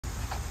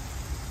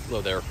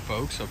Hello there,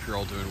 folks. Hope you're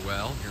all doing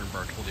well here in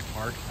Bartholdi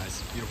Park.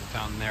 Nice, beautiful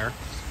fountain there.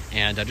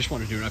 And I just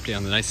wanted to do an update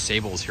on the nice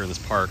sabals here in this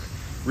park.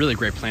 Really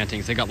great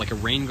plantings. They got like a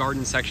rain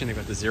garden section. They've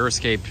got the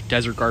xeriscape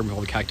desert garden with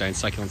all the cacti and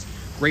succulents.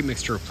 Great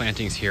mixture of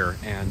plantings here.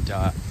 And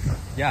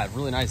yeah,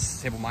 really nice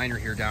sable minor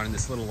here down in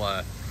this little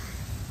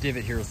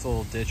divot here, this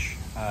little ditch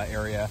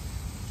area.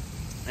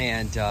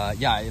 And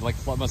yeah, it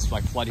must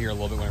flood here a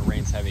little bit when it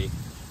rains heavy.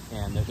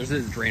 And there's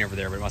a drain over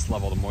there, but it must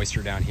level the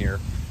moisture down here.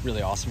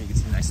 Really awesome. You can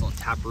see a nice little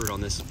taproot on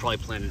this. It's probably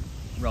planted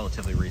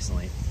relatively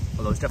recently,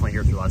 although it's definitely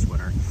here through last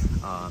winter.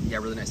 Yeah,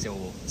 really nice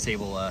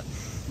sable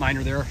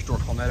minor there,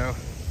 dwarf palmetto.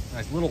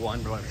 Nice little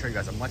one, but I want to show you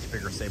guys a much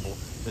bigger sable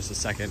just a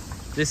second.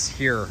 This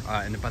here,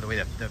 and by the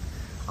way, the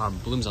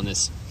blooms on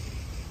this,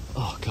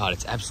 oh God,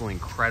 it's absolutely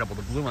incredible.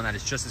 The bloom on that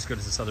is just as good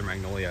as the southern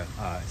magnolia.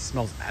 It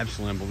smells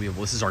absolutely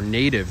unbelievable. This is our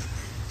native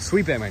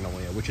sweetbay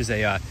magnolia, which is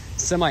a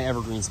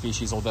semi-evergreen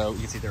species, although you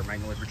can see there,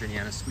 Magnolia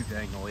virginiana,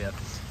 sweetbay magnolia.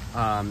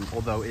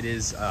 Although it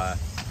is,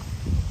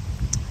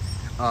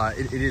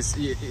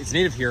 it's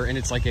native here, and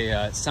it's like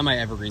a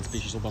semi-evergreen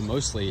species, although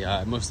mostly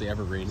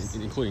evergreen,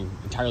 including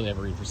entirely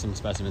evergreen for some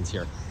specimens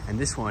here. And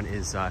this one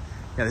is, yeah,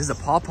 this is a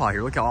pawpaw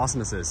here. Look how awesome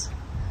this is.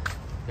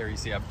 There you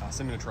see a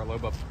Simina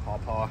triloba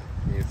pawpaw,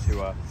 native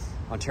to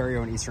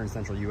Ontario and eastern and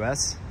central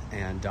U.S.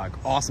 And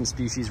awesome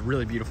species,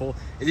 really beautiful.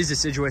 It is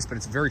deciduous, but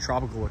it's very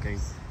tropical looking.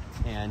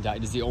 And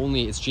it is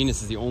its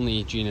genus is the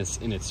only genus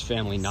in its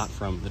family not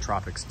from the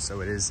tropics.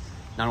 So it is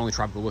not only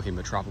tropical looking,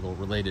 but tropical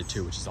related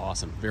too, which is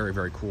awesome. Very,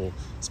 very cool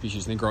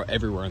species. And they grow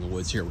everywhere in the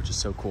woods here, which is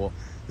so cool.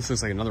 This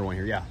looks like another one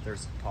here. Yeah,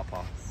 there's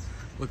pawpaw.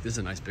 Look, this is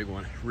a nice big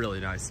one.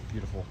 Really nice,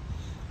 beautiful,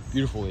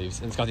 beautiful leaves.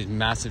 And it's got these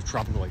massive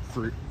tropical like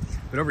fruit.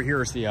 But over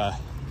here is the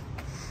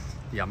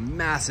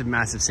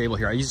massive sable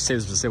here. I used to say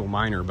this was a sable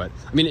minor, but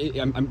I mean,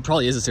 it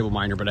probably is a sable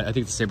minor, but I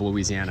think the sable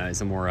Louisiana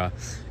is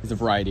is a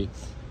variety.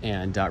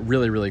 And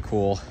really, really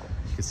cool.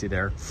 You can see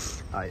there.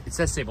 It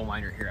says sable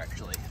minor here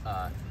actually,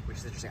 which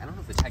is interesting. I don't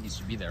know if the tag used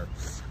to be there,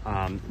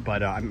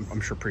 but I'm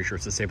pretty sure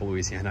it's a sable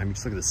Louisiana. I mean,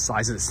 just look at the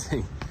size of this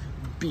thing.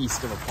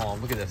 Beast of a palm.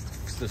 Look at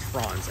this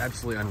fronds.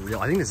 Absolutely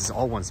unreal. I think this is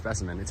all one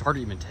specimen. It's hard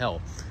to even tell,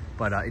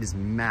 but it is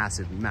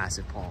massive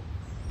palm.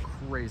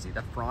 Crazy.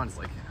 That frond is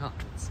like,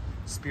 its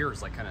spear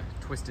is like kind of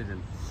twisted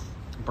and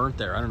burnt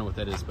there. I don't know what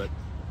that is, but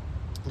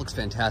it looks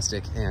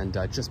fantastic and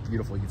just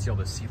beautiful. You can see all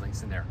those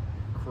seedlings in there.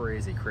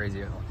 Crazy.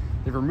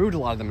 They've removed a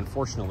lot of them,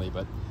 unfortunately,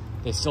 but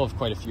they still have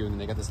quite a few. And then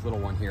they got this little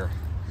one here,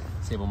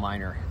 sable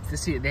minor.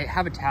 They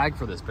have a tag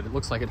for this, but it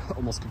looks like it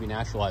almost could be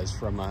naturalized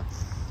from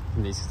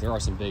these. There are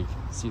some big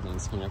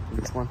seedlings coming up from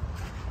this one.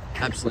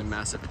 Absolutely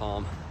massive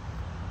palm.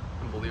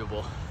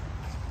 Unbelievable.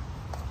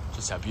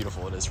 Just how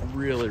beautiful it is.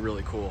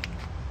 Really cool.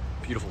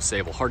 Beautiful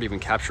sable. Hard to even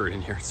capture it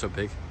in here. It's so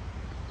big.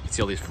 You can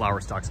see all these flower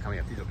stalks coming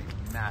up. These will be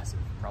massive,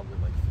 probably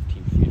like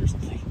 15 feet or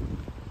something.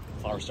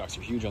 Flower stalks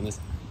are huge on this.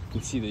 You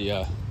can see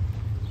the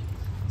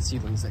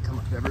seedlings that come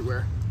up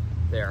everywhere.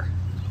 There.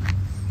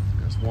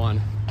 There's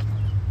one.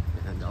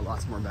 And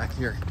lots more back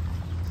here.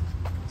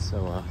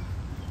 So,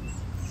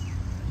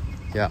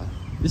 yeah.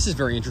 This is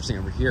very interesting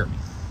over here.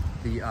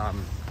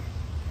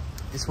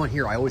 This one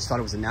here, I always thought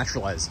it was a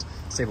naturalized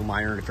sable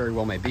minor, and it very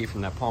well may be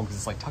from that palm because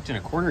it's like tucked in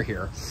a corner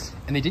here.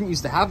 And they didn't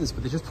used to have this,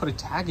 but they just put a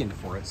tag in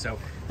for it. So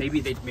maybe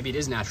it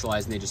is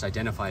naturalized and they just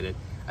identified it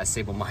as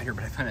sable minor,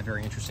 but I find that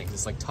very interesting.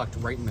 It's like tucked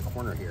right in the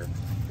corner here,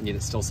 and yet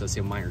it still says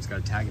sable minor. It's got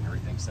a tag and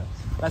everything, so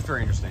that's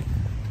very interesting.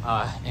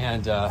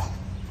 Yeah,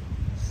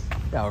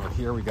 over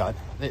here we got,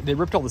 they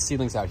ripped all the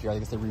seedlings out here. I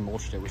guess they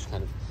remulched it, which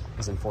kind of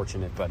is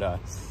unfortunate, but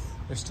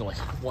there's still like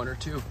one or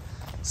two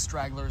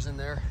stragglers in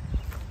there.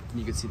 And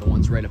you can see the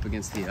ones right up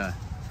against the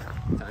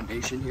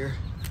foundation here.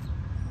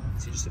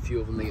 See just a few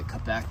of them, they get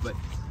cut back, but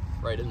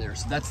right in there.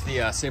 So that's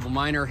the sable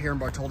minor here in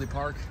Bartholdi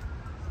Park.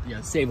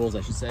 Yeah, sables,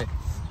 I should say.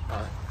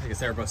 I guess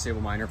they're both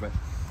sable minor, but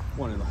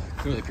one of them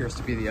clearly appears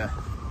to be the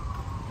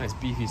nice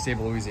beefy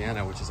sable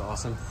Louisiana, which is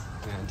awesome.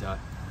 And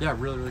yeah,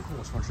 really cool.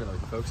 Just want to share that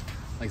with you folks.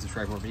 Like,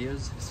 subscribe for more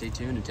videos. Stay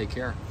tuned and take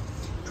care.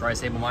 Try a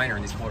sable minor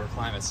in these colder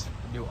climates.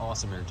 They do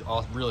awesome here.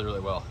 Really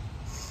well.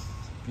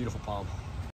 Beautiful palm.